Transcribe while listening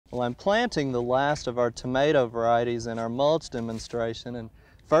Well, I'm planting the last of our tomato varieties in our mulch demonstration, and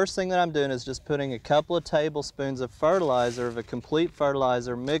first thing that I'm doing is just putting a couple of tablespoons of fertilizer, of a complete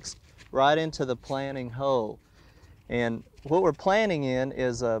fertilizer, mixed right into the planting hole. And what we're planting in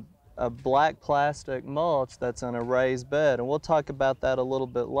is a black plastic mulch that's on a raised bed, and we'll talk about that a little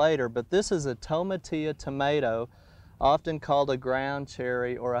bit later, but this is a tomatillo tomato, often called a ground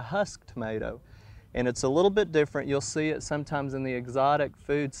cherry or a husk tomato. And it's a little bit different. You'll see it sometimes in the exotic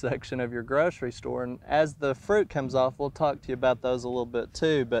food section of your grocery store. And as the fruit comes off, we'll talk to you about those a little bit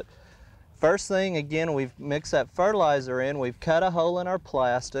too. But first thing, again, we've mixed that fertilizer in. We've cut a hole in our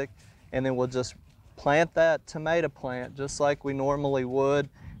plastic, and then we'll just plant that tomato plant just like we normally would,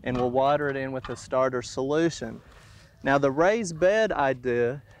 and we'll water it in with a starter solution. Now, the raised bed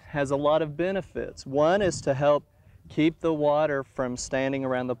idea has a lot of benefits. One is to help keep the water from standing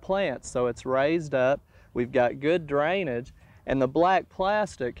around the plant. So it's raised up, we've got good drainage, and the black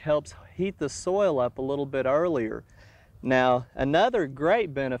plastic helps heat the soil up a little bit earlier. Now, another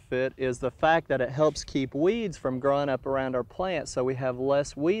great benefit is the fact that it helps keep weeds from growing up around our plant, so we have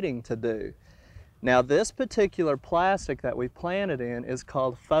less weeding to do. Now, this particular plastic that we planted in is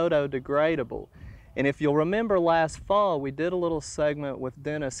called photodegradable. And if you'll remember last fall, we did a little segment with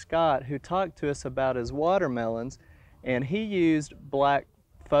Dennis Scott, who talked to us about his watermelons, and he used black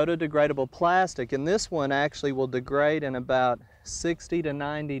photodegradable plastic, and this one actually will degrade in about 60 to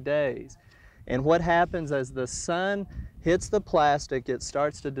 90 days. And what happens as the sun hits the plastic, it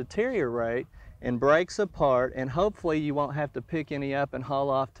starts to deteriorate and breaks apart, and hopefully you won't have to pick any up and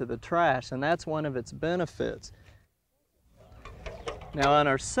haul off to the trash, and that's one of its benefits. Now, on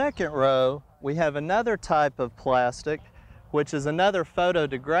our second row, we have another type of plastic, which is another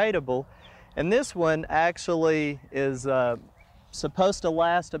photodegradable. And this one actually is supposed to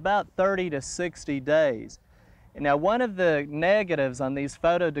last about 30 to 60 days. Now, one of the negatives on these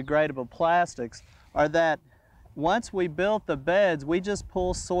photodegradable plastics are that once we built the beds, we just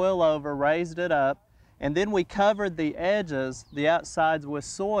pulled soil over, raised it up, and then we covered the edges, the outsides, with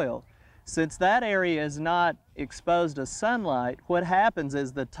soil. Since that area is not exposed to sunlight, what happens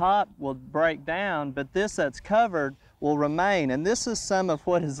is the top will break down, but this that's covered will remain. And this is some of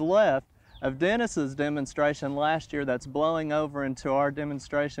what is left of Dennis's demonstration last year that's blowing over into our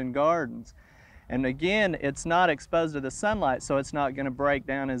demonstration gardens. And again, it's not exposed to the sunlight, so it's not going to break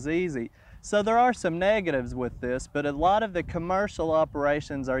down as easy. So there are some negatives with this, but a lot of the commercial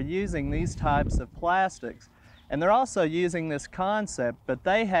operations are using these types of plastics. And they're also using this concept, but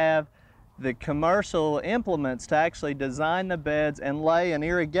they have the commercial implements to actually design the beds and lay an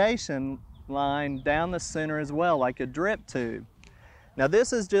irrigation line down the center as well, like a drip tube. Now,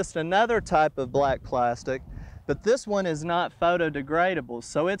 this is just another type of black plastic, but this one is not photodegradable,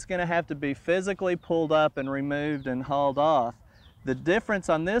 so it's going to have to be physically pulled up and removed and hauled off. The difference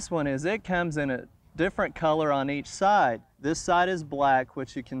on this one is it comes in a different color on each side. This side is black,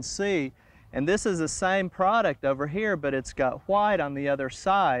 which you can see, and this is the same product over here, but it's got white on the other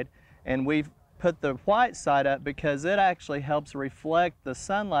side, and we've put the white side up because it actually helps reflect the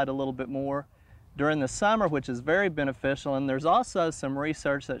sunlight a little bit more during the summer, which is very beneficial. And there's also some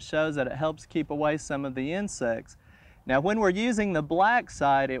research that shows that it helps keep away some of the insects. Now, when we're using the black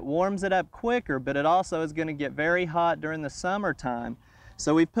side, it warms it up quicker, but it also is going to get very hot during the summertime.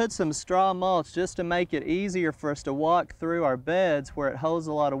 So we put some straw mulch just to make it easier for us to walk through our beds where it holds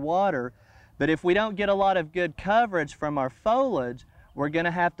a lot of water. But if we don't get a lot of good coverage from our foliage, we're going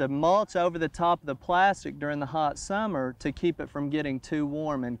to have to mulch over the top of the plastic during the hot summer to keep it from getting too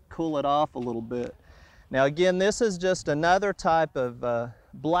warm and cool it off a little bit. Now, again, this is just another type of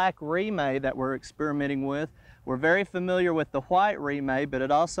black remay that we're experimenting with. We're very familiar with the white remay, but it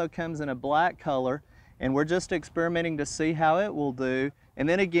also comes in a black color, and we're just experimenting to see how it will do. And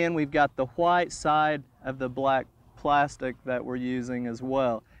then again, we've got the white side of the black plastic that we're using as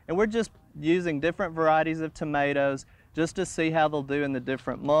well. And we're just using different varieties of tomatoes just to see how they'll do in the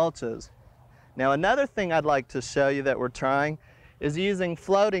different mulches. Now, another thing I'd like to show you that we're trying is using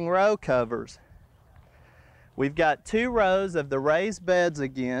floating row covers. We've got 2 rows of the raised beds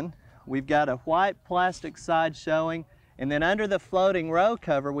again. We've got a white plastic side showing, and then under the floating row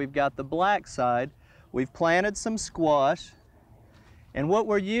cover, we've got the black side. We've planted some squash, and what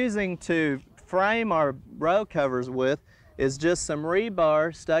we're using to frame our row covers with is just some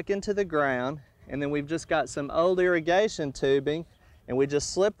rebar stuck into the ground, and then we've just got some old irrigation tubing, and we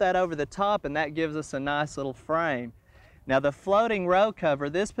just slip that over the top, and that gives us a nice little frame. Now, the floating row cover,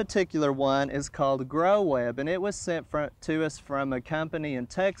 this particular one is called Grow Web, and it was sent to us from a company in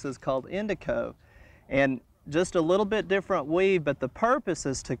Texas called Indico. And just a little bit different weave, but the purpose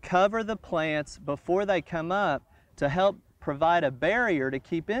is to cover the plants before they come up to help provide a barrier to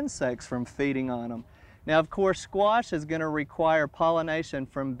keep insects from feeding on them. Now, of course, squash is going to require pollination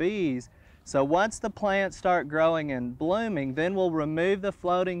from bees, so once the plants start growing and blooming, then we'll remove the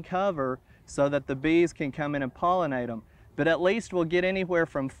floating cover so that the bees can come in and pollinate them. But at least we'll get anywhere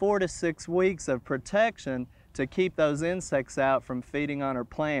from 4 to 6 weeks of protection to keep those insects out from feeding on our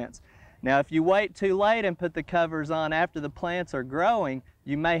plants. Now, if you wait too late and put the covers on after the plants are growing,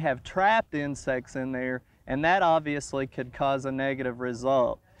 you may have trapped insects in there, and that obviously could cause a negative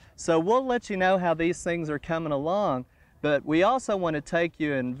result. So we'll let you know how these things are coming along, but we also want to take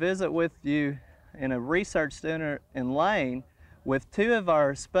you and visit with you in a research center in Lane with 2 of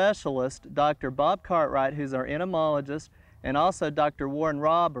our specialists, Dr. Bob Cartwright, who's our entomologist, and also Dr. Warren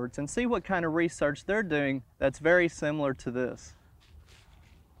Roberts, and see what kind of research they're doing that's very similar to this.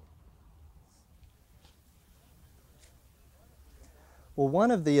 Well,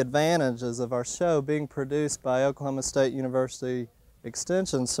 one of the advantages of our show being produced by Oklahoma State University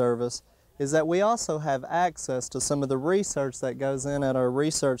Extension Service is that we also have access to some of the research that goes in at our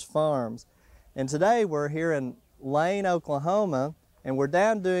research farms. And today we're here in Lane, Oklahoma, and we're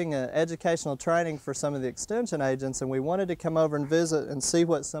down doing educational training for some of the extension agents, and we wanted to come over and visit and see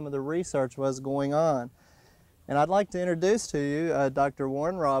what some of the research was going on. And I'd like to introduce to you Dr.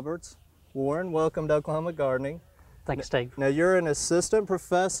 Warren Roberts. Warren, welcome to Oklahoma Gardening. Thanks, Steve. Now, you're an assistant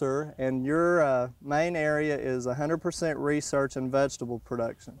professor, and your main area is 100% research and vegetable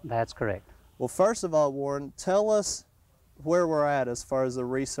production. That's correct. Well, first of all, Warren, tell us where we're at as far as the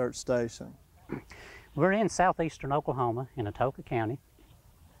research station. We're in southeastern Oklahoma in Atoka County.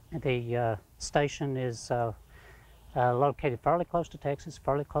 The station is located fairly close to Texas,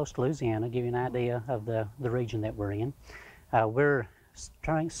 fairly close to Louisiana, give you an idea of the region that we're in. We're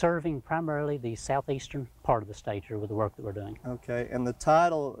serving primarily the southeastern part of the state here with the work that we're doing. Okay, and the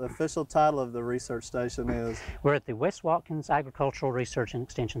title, official title of the research station is? We're at the Wes Watkins Agricultural Research and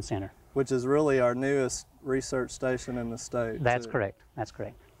Extension Center. Which is really our newest research station in the state. That's correct, that's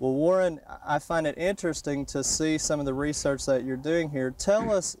correct. Well, Warren, I find it interesting to see some of the research that you're doing here.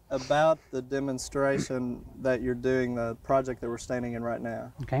 Tell us about the demonstration that you're doing, the project that we're standing in right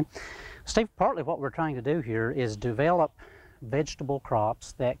now. Okay, Steve, partly what we're trying to do here is develop vegetable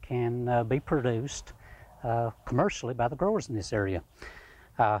crops that can be produced commercially by the growers in this area.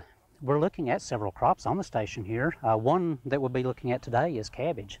 We're looking at several crops on the station here. One that we'll be looking at today is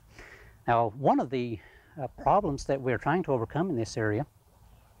cabbage. Now, one of the problems that we're trying to overcome in this area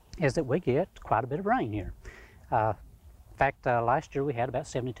is that we get quite a bit of rain here. In fact, last year we had about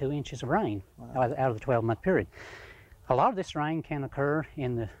 72 inches of rain. Wow. Out of the 12-month period. A lot of this rain can occur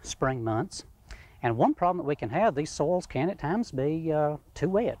in the spring months. And one problem that we can have, these soils can at times be too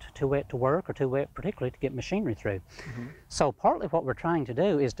wet to work, or too wet particularly to get machinery through. Mm-hmm. So partly what we're trying to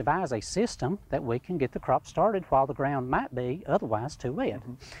do is devise a system that we can get the crop started while the ground might be otherwise too wet.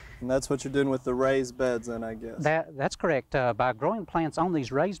 Mm-hmm. And that's what you're doing with the raised beds then, I guess. That's correct. By growing plants on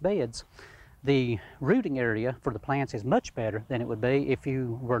these raised beds, the rooting area for the plants is much better than it would be if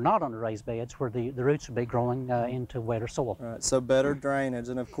you were not on the raised beds where the roots would be growing into wetter soil. Right, so better drainage.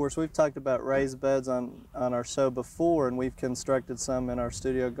 And of course we've talked about raised beds on our show before, and we've constructed some in our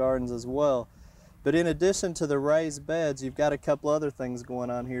studio gardens as well. But in addition to the raised beds, you've got a couple other things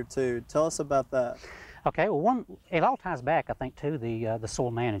going on here too. Tell us about that. Okay, well, it all ties back, I think, to the soil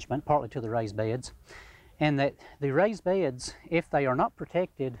management, partly to the raised beds. And that the raised beds, if they are not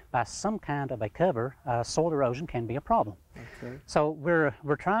protected by some kind of a cover, soil erosion can be a problem. Okay. So we're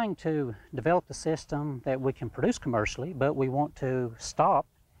trying to develop a system that we can produce commercially, but we want to stop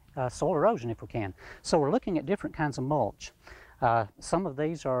soil erosion if we can. So we're looking at different kinds of mulch. Some of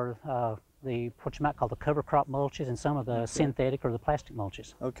these are what you might call the cover crop mulches, and some of the synthetic or the plastic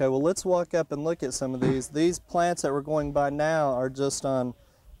mulches. Okay, well, let's walk up and look at some of these. These plants that we're going by now are just on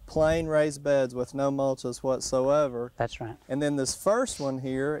plain raised beds with no mulches whatsoever. That's right. And then this first one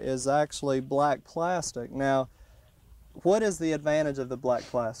here is actually black plastic. Now, what is the advantage of the black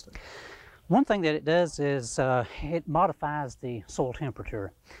plastic? One thing that it does is it modifies the soil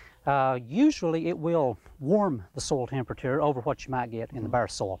temperature. Usually it will warm the soil temperature over what you might get in the bare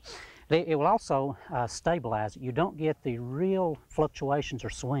soil. It will also stabilize it. You don't get the real fluctuations or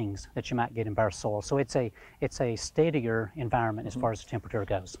swings that you might get in bare soil. So it's a steadier environment as far as the temperature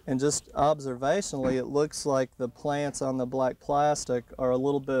goes. And just observationally, it looks like the plants on the black plastic are a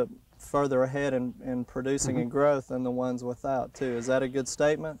little bit further ahead in producing and growth than the ones without too. Is that a good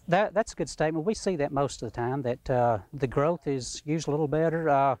statement? That's a good statement. We see that most of the time, that the growth is usually a little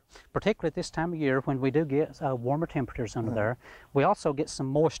better, particularly at this time of year when we do get warmer temperatures under there. We also get some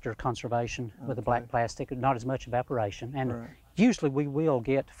moisture conservation with the black plastic, not as much evaporation, and usually we will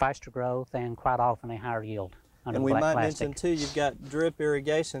get faster growth and quite often a higher yield. under And the we black might plastic. mention too, you've got drip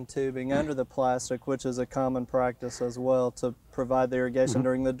irrigation tubing under the plastic, which is a common practice as well to provide the irrigation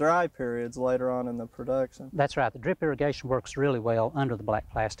during the dry periods later on in the production. That's right. The drip irrigation works really well under the black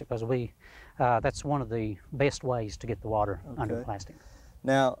plastic because that's one of the best ways to get the water under the plastic.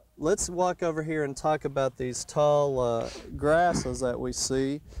 Now, let's walk over here and talk about these tall grasses that we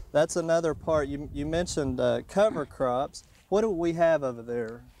see. That's another part. You mentioned cover crops. What do we have over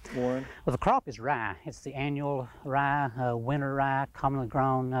there, Warren? Well, the crop is rye. It's the annual rye, winter rye, commonly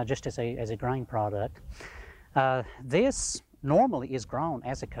grown just as a grain product. This normally is grown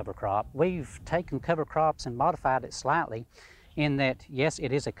as a cover crop. We've taken cover crops and modified it slightly in that, yes,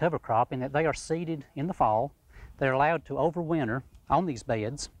 it is a cover crop, in that they are seeded in the fall. They're allowed to overwinter on these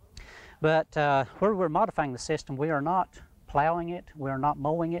beds, but where we're modifying the system, we are not plowing it, we're not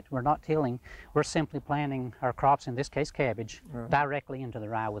mowing it, we're not tilling. We're simply planting our crops, in this case cabbage, directly into the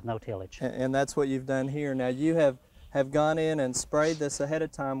rye with no tillage. And that's what you've done here. Now, you have gone in and sprayed this ahead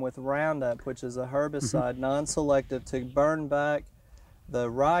of time with Roundup, which is a herbicide, non-selective, to burn back the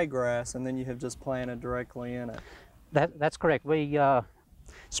ryegrass, and then you have just planted directly in it. That's correct. We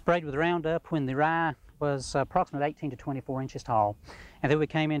sprayed with Roundup when the rye was approximately 18 to 24 inches tall, and then we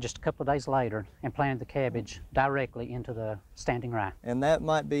came in just a couple of days later and planted the cabbage directly into the standing rye. And that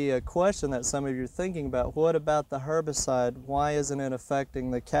might be a question that some of you are thinking about. What about the herbicide? Why isn't it affecting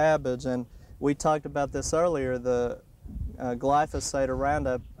the cabbage? And we talked about this earlier, the glyphosate or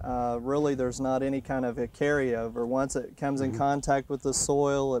Roundup, really there's not any kind of a carryover. Once it comes in contact with the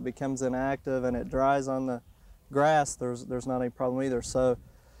soil, it becomes inactive and it dries on the grass, there's not any problem either. So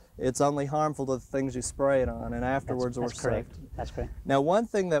it's only harmful to the things you spray it on, and afterwards we're safe. That's correct. Now, one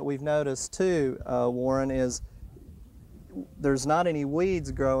thing that we've noticed too, Warren, is there's not any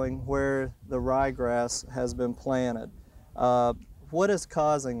weeds growing where the ryegrass has been planted. What is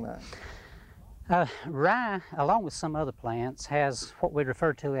causing that? Rye, along with some other plants, has what we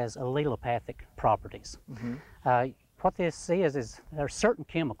refer to as allelopathic properties. What this is there are certain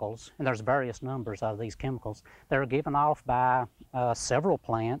chemicals, and there's various numbers of these chemicals, that are given off by several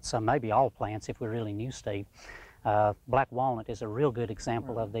plants, maybe all plants if we really knew, Steve. Black walnut is a real good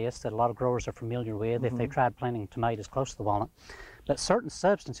example of this that a lot of growers are familiar with if they've tried planting tomatoes close to the walnut. But certain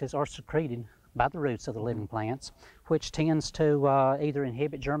substances are secreted by the roots of the living plants, which tends to either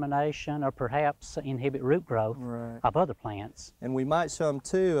inhibit germination or perhaps inhibit root growth of other plants. And we might show them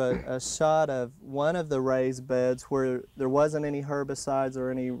too a shot of one of the raised beds where there wasn't any herbicides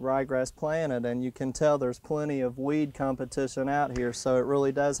or any ryegrass planted, and you can tell there's plenty of weed competition out here, so it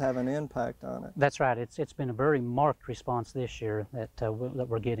really does have an impact on it. That's right. It's been a very marked response this year that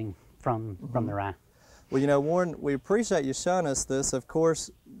we're getting from the rye. Well, you know, Warren, we appreciate you showing us this. Of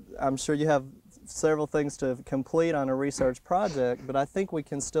course, I'm sure you have several things to complete on a research project, but I think we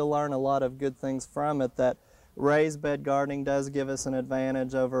can still learn a lot of good things from it. That raised bed gardening does give us an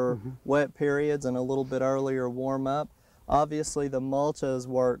advantage over wet periods and a little bit earlier warm up. Obviously, the mulches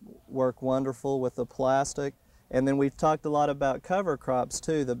work wonderful with the plastic, and then we've talked a lot about cover crops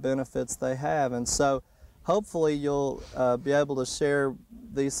too, the benefits they have, and so hopefully you'll be able to share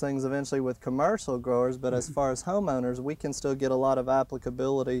these things eventually with commercial growers, but as far as homeowners, we can still get a lot of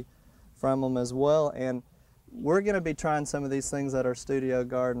applicability from them as well. And we're going to be trying some of these things at our studio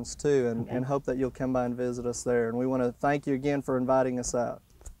gardens too, and hope that you'll come by and visit us there. And we want to thank you again for inviting us out.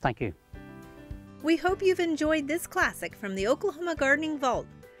 Thank you. We hope you've enjoyed this classic from the Oklahoma Gardening Vault.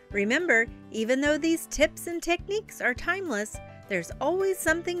 Remember, even though these tips and techniques are timeless, there's always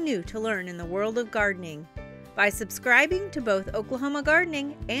something new to learn in the world of gardening. By subscribing to both Oklahoma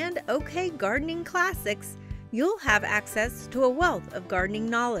Gardening and OK Gardening Classics, you'll have access to a wealth of gardening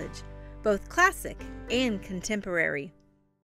knowledge, both classic and contemporary.